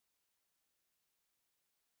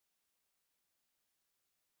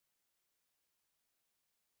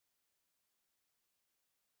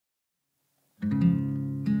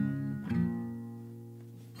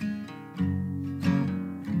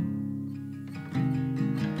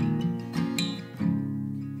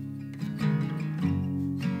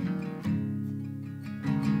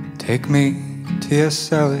Take me to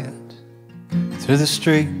yes, Eliot, through the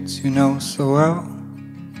streets you know so well,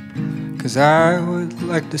 'cause I would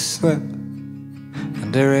like to slip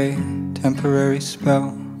under a temporary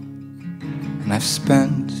spell. And I've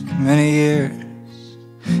spent many years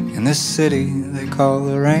in this city they call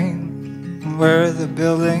the rain, where the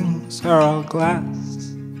buildings are all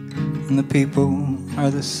glass and the people are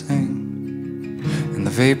the same. And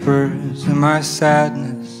the vapors in my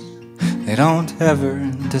sadness, they don't ever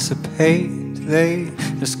dissipate. They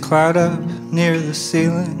just cloud up near the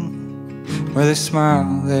ceiling, where they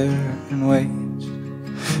smile there and wait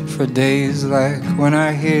for days like when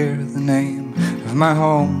I hear the name of my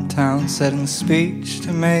hometown said in speech,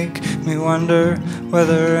 to make me wonder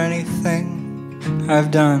whether anything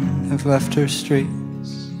I've done have left her streets.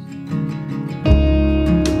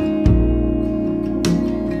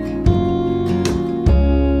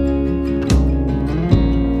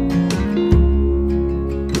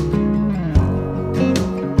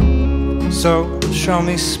 So show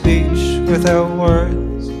me speech without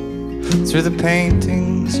words, through the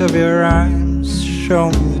paintings of your rhymes. Show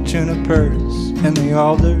me the junipers and the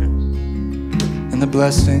alders and the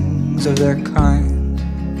blessings of their kind.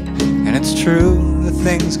 And it's true that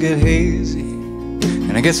things get hazy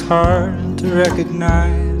and it gets hard to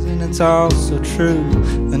recognize. And it's also true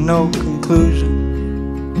that no conclusion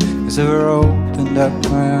has ever opened up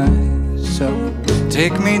my eyes. So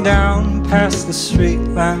take me down past the street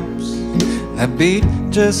lamps that beat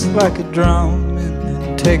just like a drum,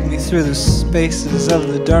 and take me through the spaces of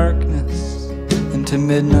the darkness into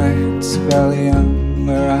midnight's valley,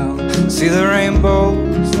 where I'll see the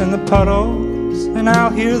rainbows and the puddles, and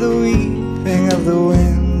I'll hear the weeping of the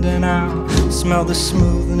wind, and I'll smell the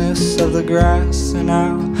smoothness of the grass, and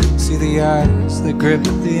I'll see the eyes that grip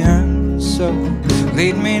the end. So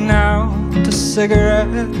lead me now to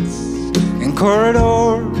cigarettes in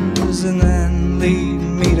corridors, and then lead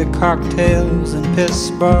me to cocktails and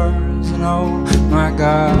piss bars, and oh my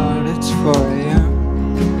God, it's 4 a.m.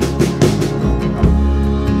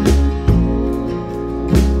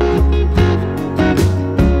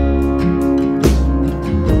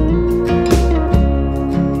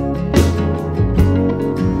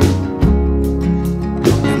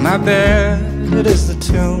 In my bed, it is the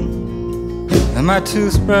tomb that my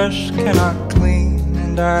toothbrush cannot clean,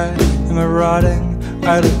 and I am a rotting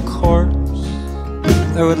idle corpse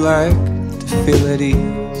that would like to feel at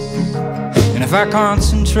ease. And if I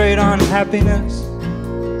concentrate on happiness,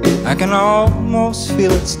 I can almost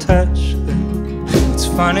feel its touch. It's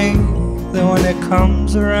funny that when it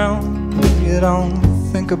comes around, you don't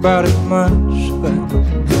think about it much. But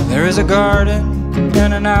there is a garden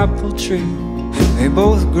and an apple tree, they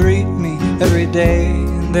both greet me every day.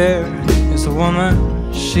 And there is a woman,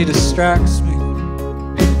 she distracts me,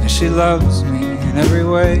 and she loves me in every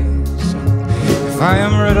way. If I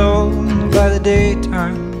am riddled by the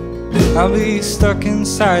daytime, I'll be stuck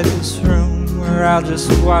inside this room, where I'll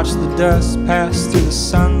just watch the dust pass through the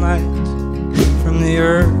sunlight from the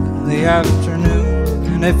early afternoon.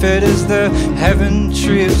 And if it is the heaven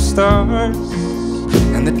tree of stars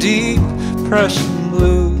and the deep Prussian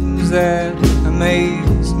blues that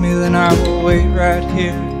amaze me, then I will wait right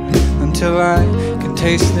here until I can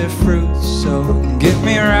taste their fruits. So give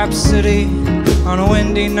me a rhapsody on a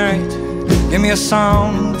windy night, give me a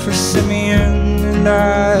song for Simeon, and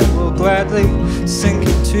I will gladly sink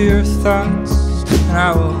into your thoughts, and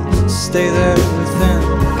I will stay there within.